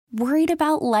Worried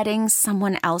about letting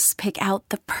someone else pick out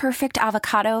the perfect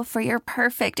avocado for your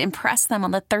perfect impress them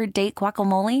on the third date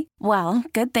guacamole? Well,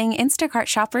 good thing Instacart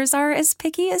shoppers are as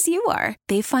picky as you are.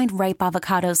 They find ripe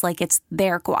avocados like it's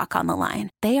their guac on the line.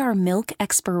 They are milk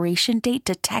expiration date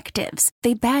detectives.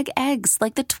 They bag eggs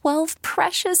like the 12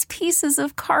 precious pieces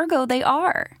of cargo they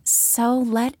are. So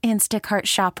let Instacart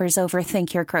shoppers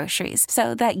overthink your groceries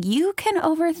so that you can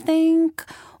overthink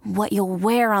what you'll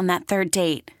wear on that third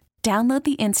date. Download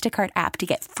the Instacart app to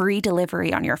get free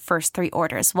delivery on your first 3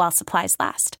 orders while supplies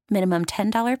last. Minimum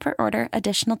 $10 per order.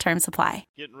 Additional terms apply.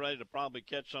 Getting ready to probably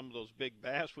catch some of those big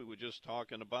bass we were just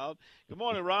talking about. Good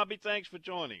morning, Robbie. Thanks for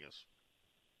joining us.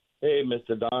 Hey,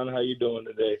 Mr. Don. How you doing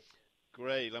today?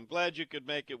 Great. I'm glad you could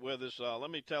make it with us. Let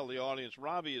me tell the audience,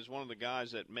 Robbie is one of the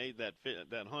guys that made that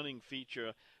hunting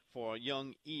feature for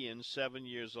young Ian, 7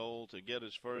 years old, to get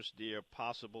his first deer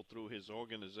possible through his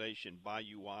organization,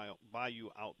 Bayou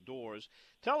Outdoors.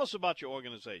 Tell us about your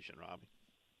organization, Robbie.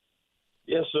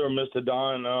 Yes, sir, Mr.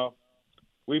 Don.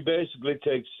 We basically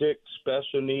take 6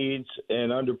 special needs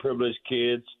and underprivileged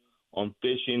kids on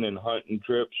fishing and hunting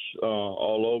trips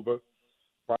all over.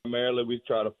 Primarily, we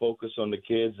try to focus on the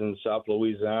kids in South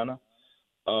Louisiana,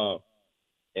 and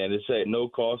it's at no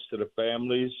cost to the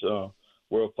families.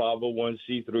 We're a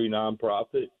 501c3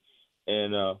 nonprofit,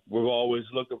 and we're always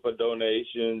looking for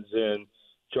donations and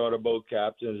charter boat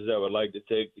captains that would like to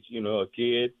take, a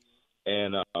kid,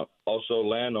 and also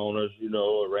landowners,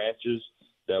 ranchers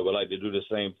that would like to do the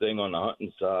same thing on the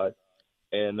hunting side.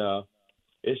 And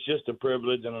it's just a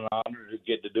privilege and an honor to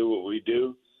get to do what we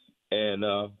do. And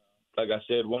like I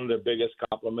said, one of the biggest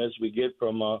compliments we get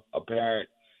from a parent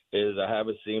is I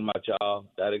haven't seen my child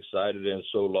that excited in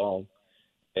so long.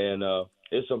 And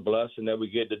it's a blessing that we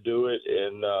get to do it,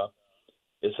 and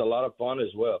it's a lot of fun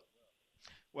as well.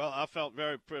 Well, I felt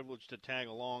very privileged to tag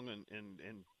along and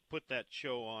put that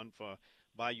show on for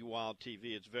Bayou Wild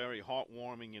TV. It's very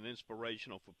heartwarming and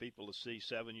inspirational for people to see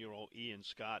 7-year-old Ian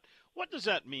Scott. What does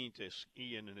that mean to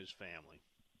Ian and his family?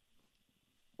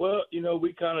 Well,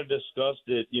 we kind of discussed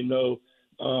it.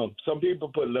 Some people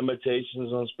put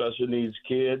limitations on special needs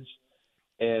kids,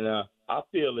 and I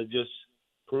feel it just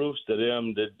proves to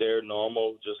them that they're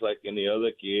normal, just like any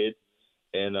other kid.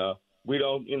 And we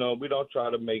don't try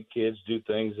to make kids do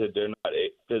things that they're not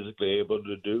physically able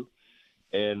to do.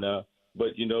 And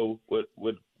but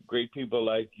with great people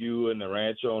like you and the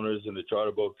ranch owners and the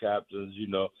charter boat captains,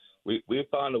 we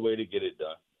found a way to get it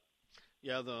done.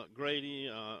 Yeah, the Grady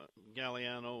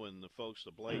Galliano and the folks,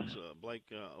 the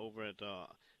Blake over at the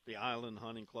Island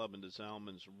Hunting Club in the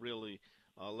Zalmans really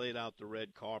laid out the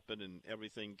red carpet, and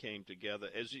everything came together,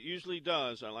 as it usually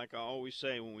does. Like I always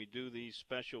say, when we do these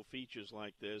special features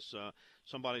like this,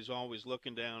 somebody's always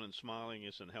looking down and smiling at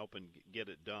us and helping get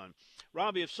it done.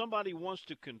 Robbie, if somebody wants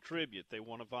to contribute, they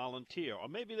want to volunteer, or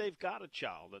maybe they've got a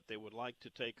child that they would like to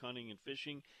take hunting and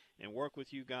fishing and work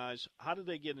with you guys, how do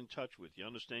they get in touch with you? I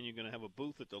understand you're going to have a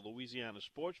booth at the Louisiana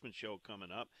Sportsman Show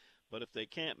coming up, but if they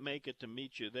can't make it to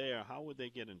meet you there, how would they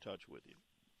get in touch with you?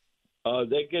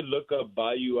 They can look up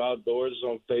Bayou Outdoors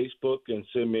on Facebook and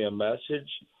send me a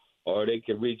message, or they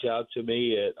can reach out to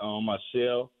me on my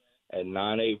cell at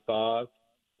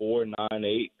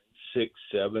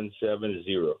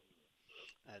 985-498-6770.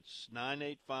 That's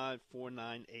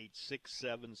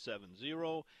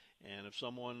 985-498-6770. And if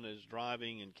someone is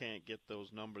driving and can't get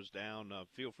those numbers down,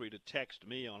 feel free to text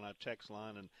me on our text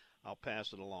line, and I'll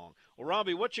pass it along. Well,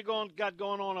 Robbie, what you got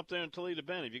going on up there in Toledo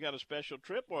Bend? Have you got a special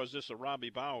trip, or is this a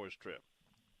Robbie Bowers trip?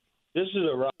 This is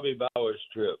a Robbie Bowers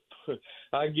trip.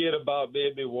 I get about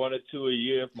maybe 1 or 2 a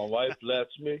year if my wife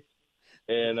lets me,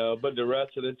 and but the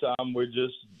rest of the time we're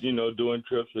just doing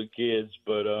trips with kids.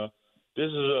 But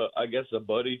this is I guess a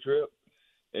buddy trip,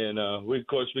 and we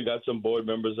got some board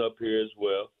members up here as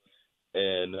well,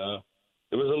 and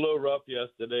it was a little rough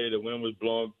yesterday. The wind was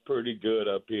blowing pretty good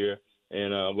up here.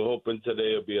 And we're hoping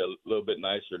today will be a little bit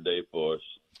nicer day for us.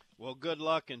 Well, good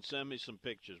luck, and send me some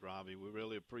pictures, Robbie. We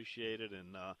really appreciate it,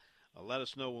 and let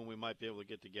us know when we might be able to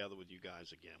get together with you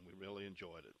guys again. We really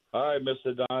enjoyed it. All right,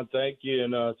 Mr. Don, thank you,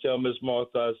 and tell Miss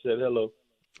Martha I said hello.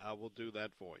 I will do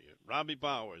that for you. Robbie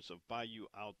Bowers of Bayou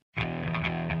Out.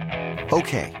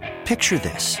 Okay, picture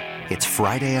this. It's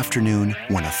Friday afternoon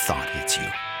when a thought hits you.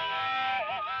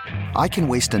 I can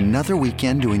waste another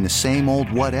weekend doing the same old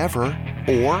whatever,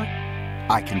 or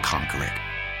I can conquer it.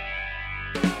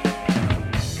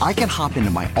 I can hop into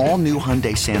my all-new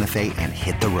Hyundai Santa Fe and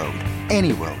hit the road.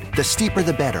 Any road. The steeper,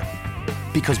 the better.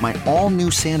 Because my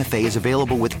all-new Santa Fe is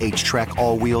available with H-Track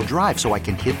all-wheel drive, so I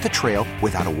can hit the trail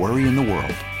without a worry in the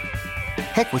world.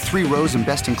 Heck, with 3 rows and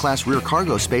best-in-class rear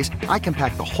cargo space, I can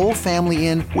pack the whole family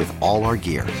in with all our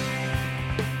gear.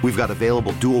 We've got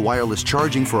available dual wireless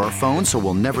charging for our phones, so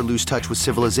we'll never lose touch with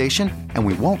civilization, and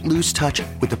we won't lose touch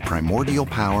with the primordial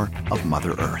power of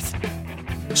Mother Earth.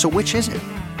 So which is it?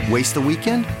 Waste the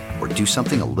weekend or do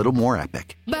something a little more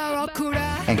epic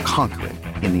and conquer it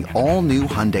in the all-new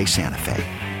Hyundai Santa Fe?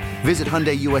 Visit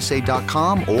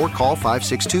HyundaiUSA.com or call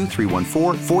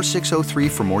 562-314-4603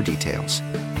 for more details.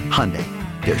 Hyundai,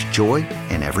 there's joy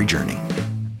in every journey.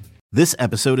 This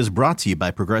episode is brought to you by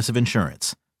Progressive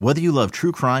Insurance. Whether you love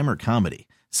true crime or comedy,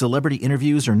 celebrity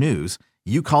interviews or news,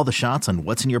 you call the shots on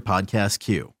what's in your podcast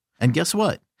queue. And guess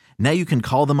what? Now you can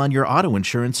call them on your auto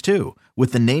insurance too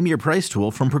with the Name Your Price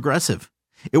tool from Progressive.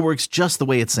 It works just the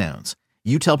way it sounds.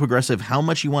 You tell Progressive how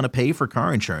much you want to pay for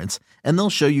car insurance, and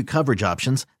they'll show you coverage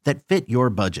options that fit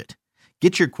your budget.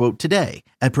 Get your quote today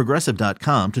at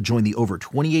Progressive.com to join the over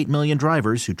 28 million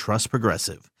drivers who trust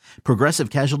Progressive. Progressive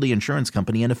Casualty Insurance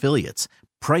Company and Affiliates.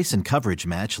 Price and coverage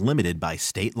match limited by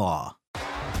state law.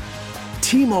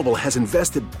 T-Mobile has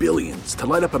invested billions to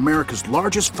light up America's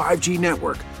largest 5G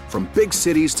network, from big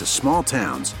cities to small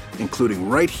towns, including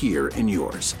right here in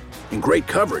yours. And great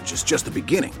coverage is just the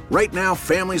beginning. Right now,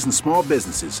 families and small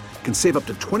businesses can save up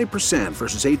to 20%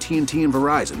 versus AT&T and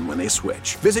Verizon when they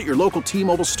switch. Visit your local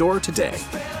T-Mobile store today.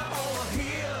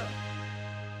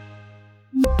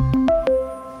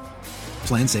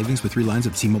 Plan savings with 3 lines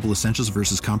of T-Mobile Essentials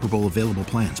versus comparable available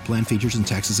plans. Plan features and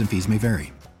taxes and fees may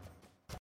vary.